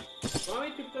 Want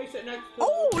me to place it next to...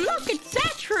 Oh, look, it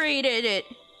saturated it.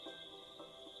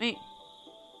 Wait.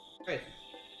 Yes.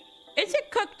 Is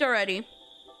it cooked already?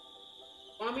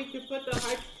 Want me to put the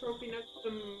Hydra trophy next to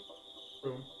the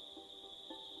room?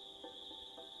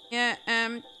 Yeah,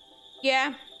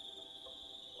 yeah.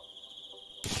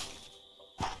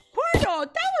 Portal,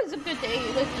 that was a good day,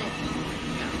 wasn't it?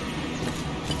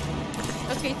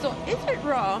 Yeah. Okay, so is it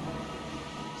raw?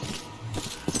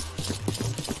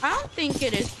 I don't think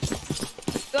it is.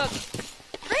 Look,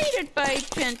 rated by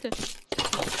Penta.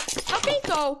 Okay,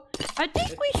 so I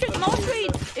think we should mostly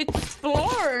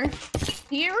explore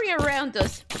the area around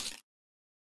us.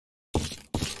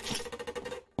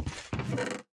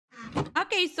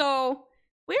 Okay, so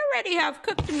we already have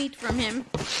cooked meat from him.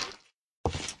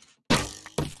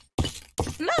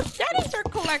 Look, that is our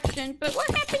collection, but what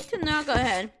happened to Naga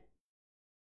Head?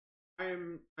 I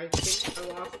think I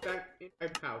lost that in my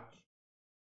pouch.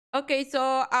 Okay,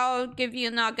 so I'll give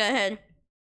you Naga Head.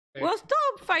 Okay. We'll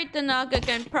still fight the Naga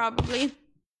again, probably.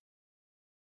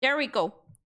 There we go.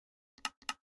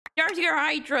 There's your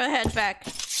Hydra head back.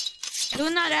 Do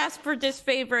not ask for this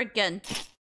favor again.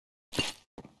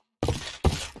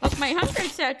 Look, my hunger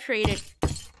is saturated.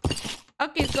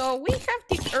 Okay, so we have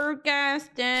the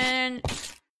Ergast, and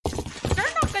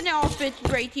they're not gonna all fit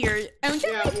right here. And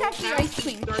then Yeah, we have the ice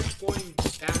cream. Start going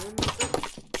down.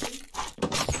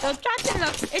 So, Johnson,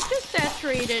 look, it's just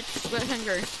saturated with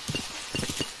hunger.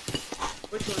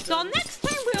 Which one? So next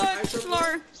time we'll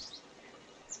explore.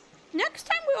 Next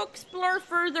time we'll explore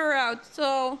further out.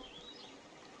 So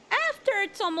after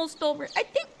it's almost over, I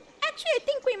think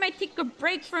we might take a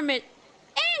break from it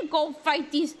and go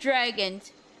fight these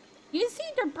dragons. You see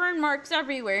the burn marks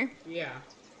everywhere. Yeah.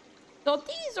 So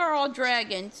these are all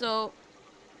dragons. So,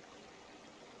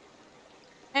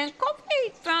 and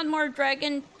hopefully found more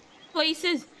dragon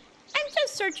places. I'm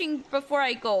just searching before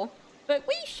I go, but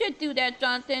we should do that,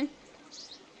 Jonathan.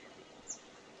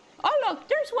 Oh look,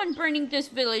 there's one burning this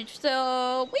village,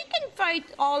 so we can fight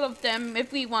all of them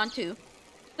if we want to.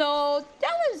 So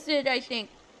that was it, I think.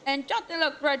 And Jonathan,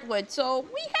 look, Redwood. So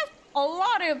we have a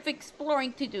lot of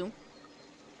exploring to do,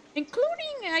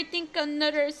 including, I think,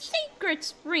 another Secret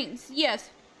Springs. Yes,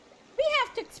 we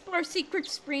have to explore Secret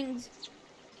Springs.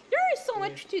 There is so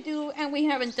much to do, and we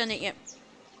haven't done it yet.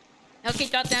 Okay,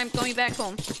 Jonathan, I'm going back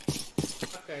home.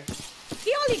 Okay.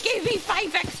 He only gave me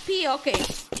 5 XP, okay.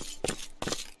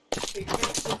 Hey,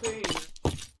 thanks for saying that.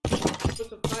 Supposed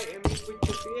to fight him, we could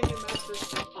beat him after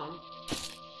some fun.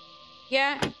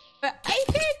 Yeah, but I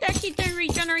heard that he didn't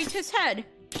regenerate his head.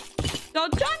 So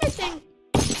Jonathan,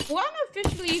 wanna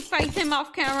officially fight him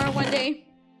off camera one day?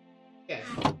 Yes.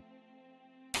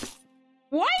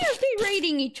 Why are they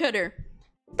raiding each other?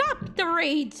 Stop the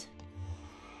raids!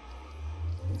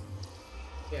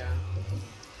 Yeah.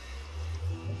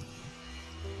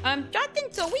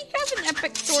 Jonathan, so we have an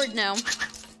epic sword now.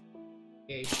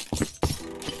 Okay.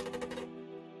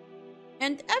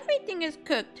 And everything is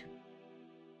cooked.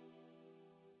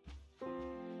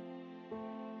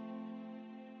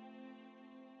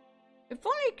 If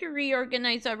only I could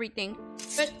reorganize everything.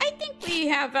 But I think we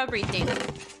have everything.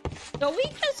 So we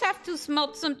just have to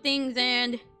smelt some things,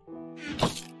 and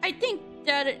I think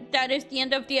that is the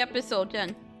end of the episode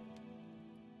then.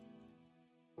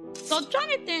 So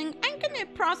Jonathan, I'm gonna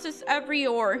process every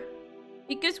ore,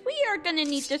 because we are gonna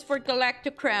need this for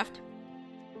Galacticraft.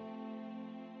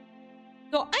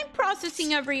 So I'm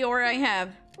processing every ore I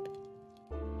have.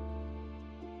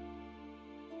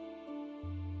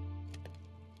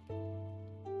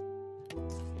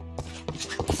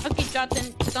 Okay,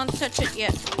 Jonathan, don't touch it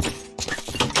yet.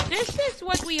 This is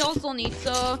what we also need,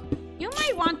 so you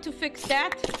might want to fix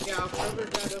that. Yeah, I'll cover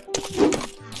that up.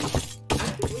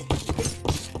 Actually, we can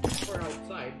fix for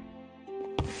outside.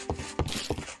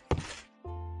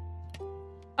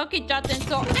 Okay, Jotin,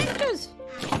 so I'm just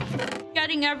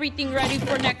getting everything ready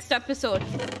for next episode.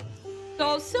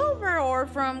 So silver ore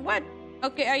from what?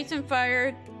 Okay,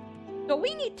 Iceandfire. So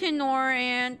we need tin ore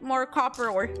and more copper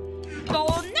ore. So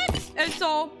next,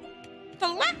 so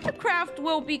Galacticraft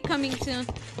will be coming soon.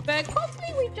 But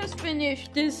hopefully we just finish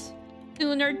this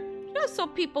sooner, just so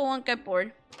people won't get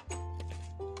bored.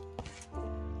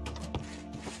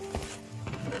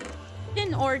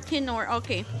 Tin ore,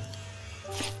 okay.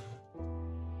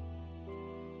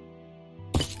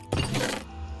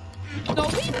 So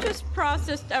we just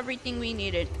processed everything we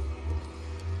needed.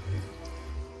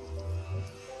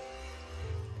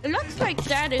 It looks like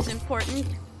that is important.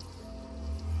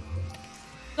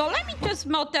 So let me just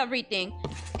melt everything.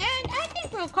 And I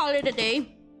think we'll call it a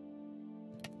day.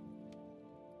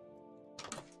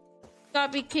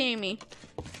 God be kidding me.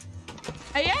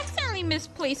 I accidentally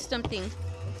misplaced something.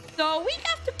 So we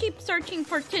have to keep searching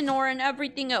for tin ore and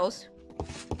everything else.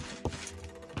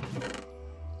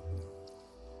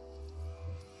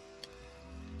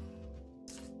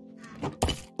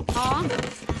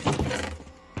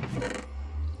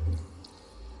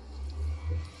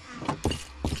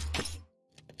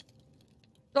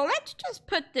 So let's just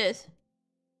put this.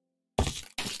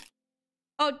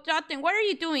 Oh, Jotin, what are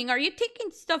you doing? Are you taking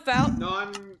stuff out? No,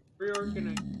 I'm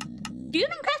reorganizing. You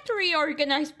don't have to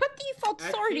reorganize. Put default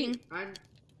sorting. I'm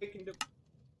taking the...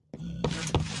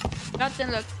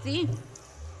 Jotin, look, see?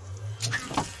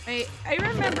 I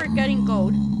remember getting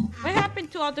gold. What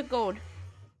happened to all the gold?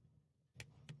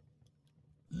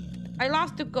 I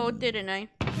lost the gold, didn't I?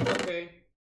 Okay.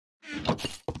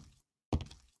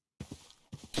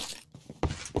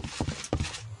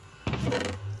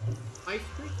 Ice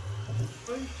cream?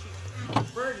 Punching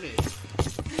furnace.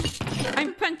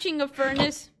 I'm punching a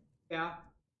furnace. Yeah.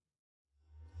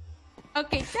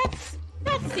 Okay,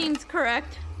 that seems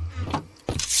correct.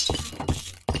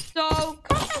 So,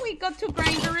 can we go to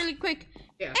grinder really quick?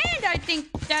 Yeah. And I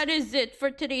think that is it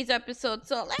for today's episode.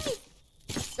 So let me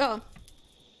go.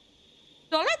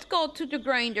 So let's go to the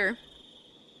grinder.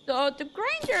 So the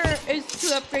grinder is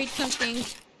to upgrade something.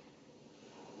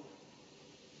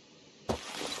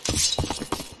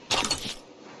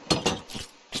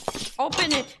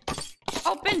 Open it.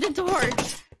 Open the door.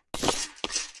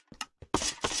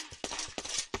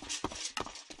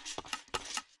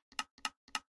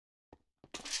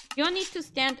 You don't need to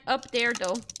stand up there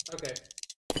though. Okay.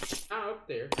 Not up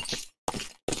there.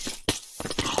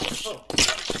 Oh.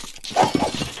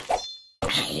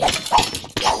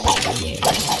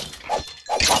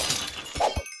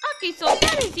 Okay, so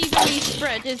that is evenly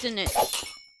spread, isn't it?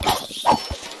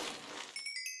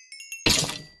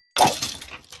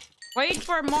 Wait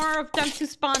for more of them to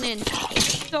spawn in.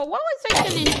 So what was I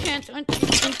gonna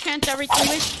enchant everything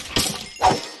with?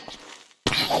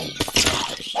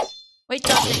 Wait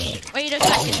a second. Wait a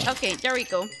second. Okay, there we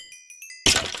go.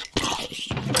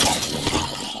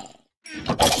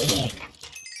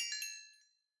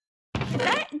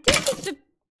 This is the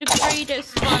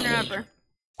greatest spawner ever.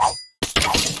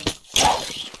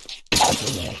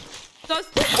 So it's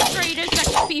the greatest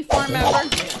XP farm ever.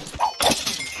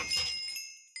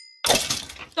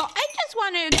 So I just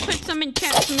wanted to put some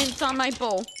enchantments on my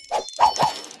bow.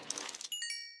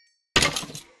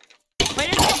 Wait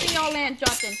until they all land,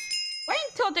 Jotin. Wait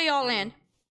until they all land.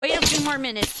 Wait a few more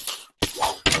minutes.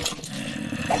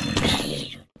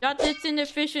 Jotin, it's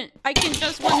inefficient. I can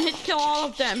just one hit kill all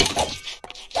of them.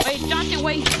 Wait, Jotin,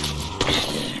 wait.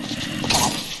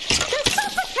 Just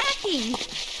stop attacking.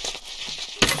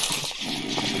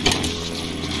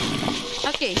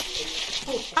 Okay.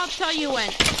 I'll tell you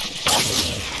when.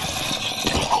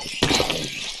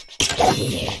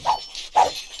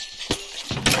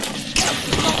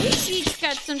 Oh, we each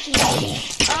got something.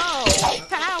 Oh,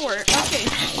 power. Okay.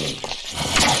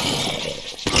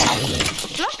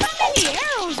 Look how many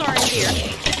arrows are in here.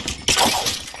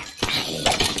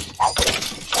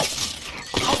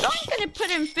 Although I'm gonna put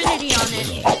infinity on it,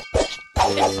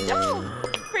 it's still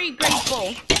pretty grateful.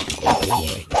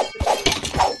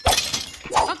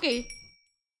 Okay.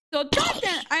 So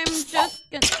Jotin, I'm just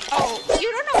gonna... Oh, you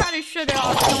don't know how to shut it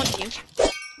off, don't you?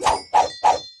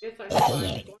 Yes, I know.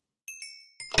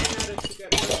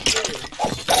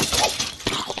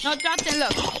 No, Jotin,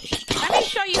 look. Let me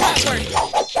show you how it works.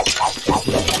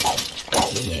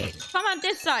 Come on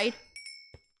this side.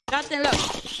 Jotin, look.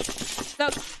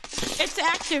 Look. It's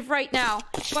active right now.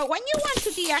 But when you want to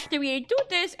deactivate it, do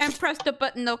this and press the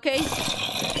button, okay?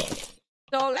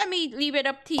 So let me leave it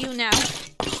up to you now.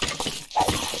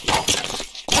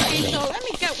 Okay, so let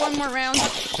me get one more round.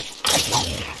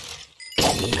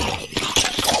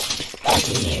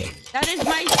 That is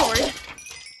my sword.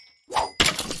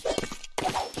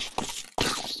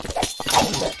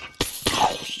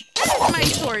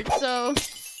 sword, so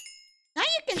now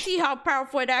you can see how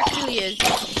powerful it actually is.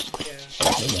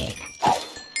 Yeah.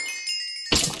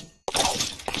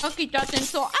 Okay, Dustin,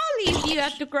 so I'll leave you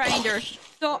at the grinder.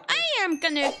 So I am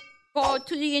gonna go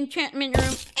to the enchantment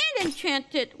room and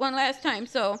enchant it one last time.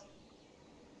 So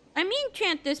let me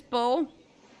enchant this bow.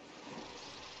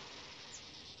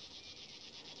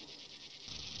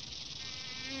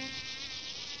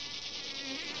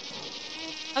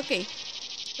 Okay,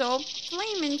 so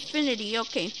flame infinity,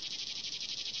 okay.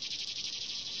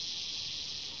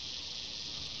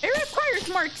 It requires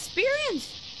more experience.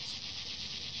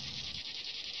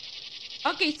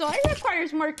 Okay, so it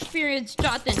requires more experience,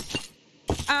 Jonathan.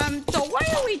 So why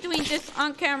are we doing this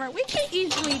on camera? We could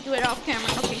easily do it off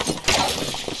camera. Okay.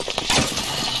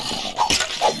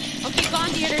 Okay, go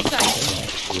on the other side.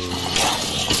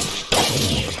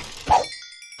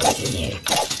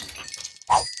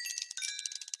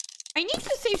 I need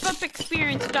to save up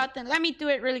experience, Jonathan. Let me do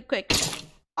it really quick.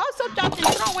 Also,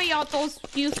 Jonathan, throw away all those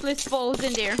useless bowls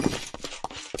in there.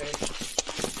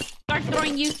 Start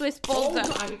throwing useless bowls up.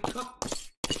 Oh my god.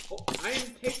 Oh, I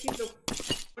am taking the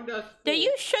Did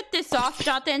you shut this off,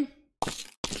 Jonathan?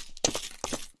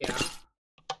 Yeah.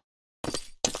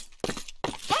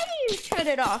 Why do you shut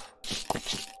it off?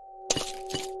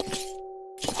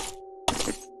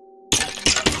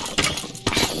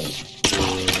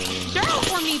 Throw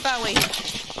for me, by the way.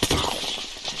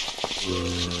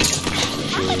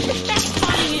 How much is that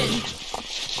coming in?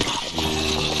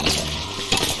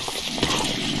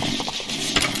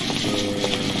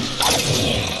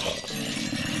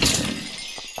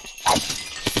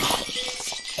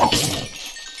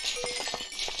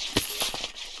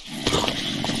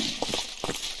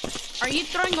 Are you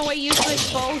throwing away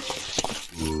useless bowls?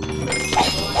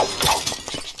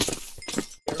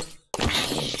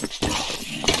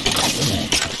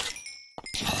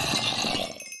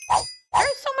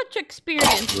 There's so much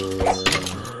experience.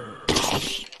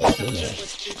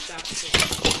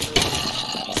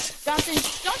 Jonathan,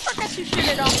 don't forget to shut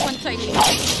it off once I leave.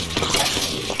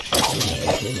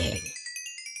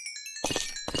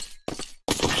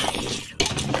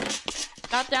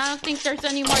 Jonathan, I don't think there's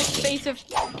any more space if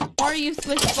more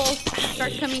useless bowls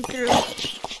start coming through.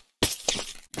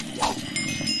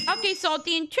 Okay, so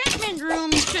the enchantment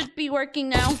room should be working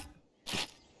now.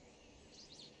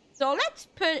 So let's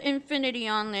put infinity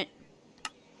on it.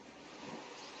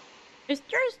 Is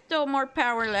there still more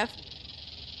power left?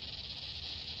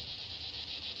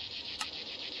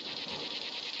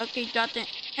 Okay, Jonathan,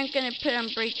 I'm gonna put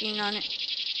unbreaking on it.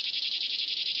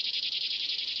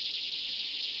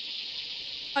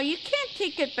 Oh, you can't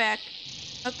take it back.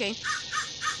 Okay.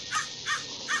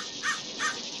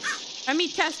 Let me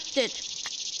test it.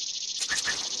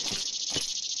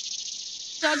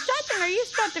 So, Jonathan, are you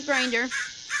still at the grinder?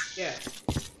 Yeah.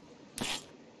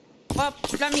 Well,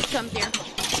 let me come there.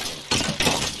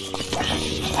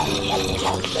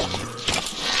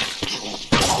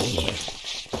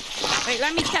 Wait,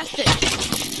 let me test it.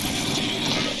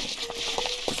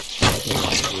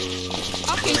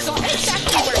 Okay, so it's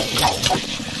actually working.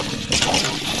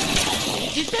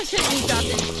 You just hit me,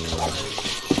 Jonathan.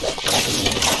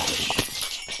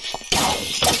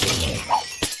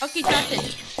 Okay, Jonathan.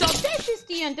 So this is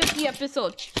the end of the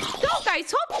episode. So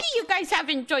guys, hopefully you guys have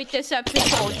enjoyed this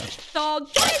episode. So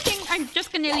Jonathan, I'm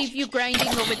just gonna leave you grinding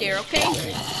over there, okay?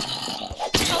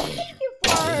 So thank you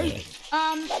for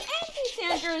Andy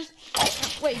Sanders.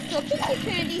 Wait, so thank you to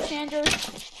Andy Sanders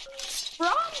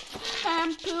from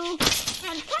Shampoo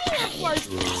and Tyler for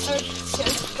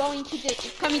coming to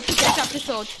this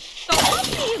episode. So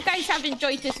hopefully you guys have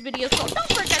enjoyed this video. So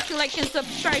don't forget to like and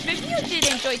subscribe if you did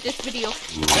enjoy this video.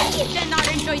 If you did not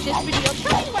enjoy this video,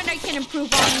 tell me what I can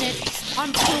improve on it.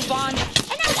 And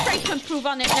I'll try to improve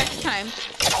on it next time.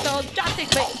 So Jonathan,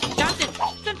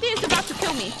 something is about to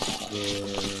kill me.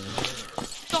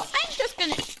 So I'm just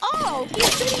gonna. Oh, he's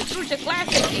shooting through the glass,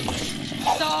 I think.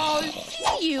 So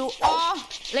see you all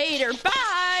later.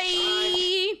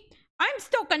 Bye. I'm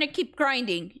still gonna keep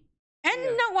grinding,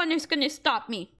 and no one is gonna stop me.